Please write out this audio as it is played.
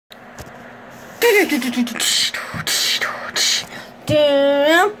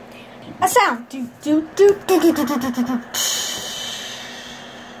A sound.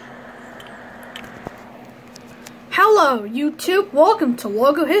 Hello, YouTube. Welcome to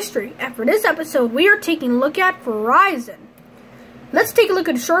Logo History. And for this episode, we are taking a look at Verizon. Let's take a look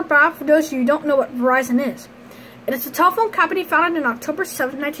at a short bio for those of you who don't know what Verizon is. It is a telephone company founded on October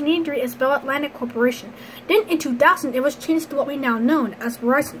 7, 1983 as Bell Atlantic Corporation. Then in 2000, it was changed to what we now know as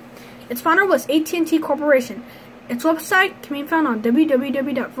Verizon. Its founder was AT&T Corporation. Its website can be found on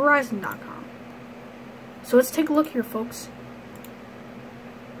www.verizon.com. So let's take a look here, folks.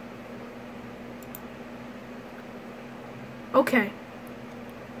 Okay.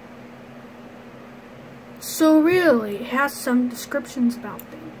 So really, it has some descriptions about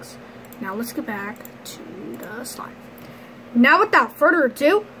things. Now let's get back to the slide. Now without further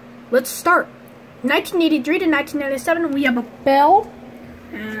ado, let's start. 1983 to 1997, we have a bell.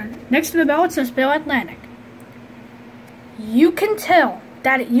 And next to the bell, it says Bell Atlantic. You can tell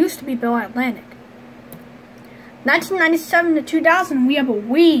that it used to be Bell Atlantic. 1997 to 2000, we have a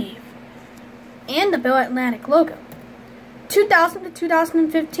weave and the Bell Atlantic logo. 2000 to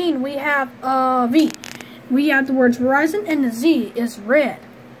 2015, we have a V. We have the words Verizon and the Z is red.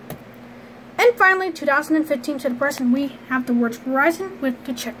 And finally, 2015 to the present, we have the words Verizon with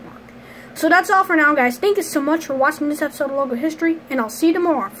the check mark. So that's all for now, guys. Thank you so much for watching this episode of Logo History, and I'll see you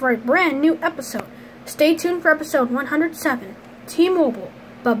tomorrow for a brand new episode. Stay tuned for episode 107, T-Mobile.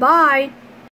 Bye-bye.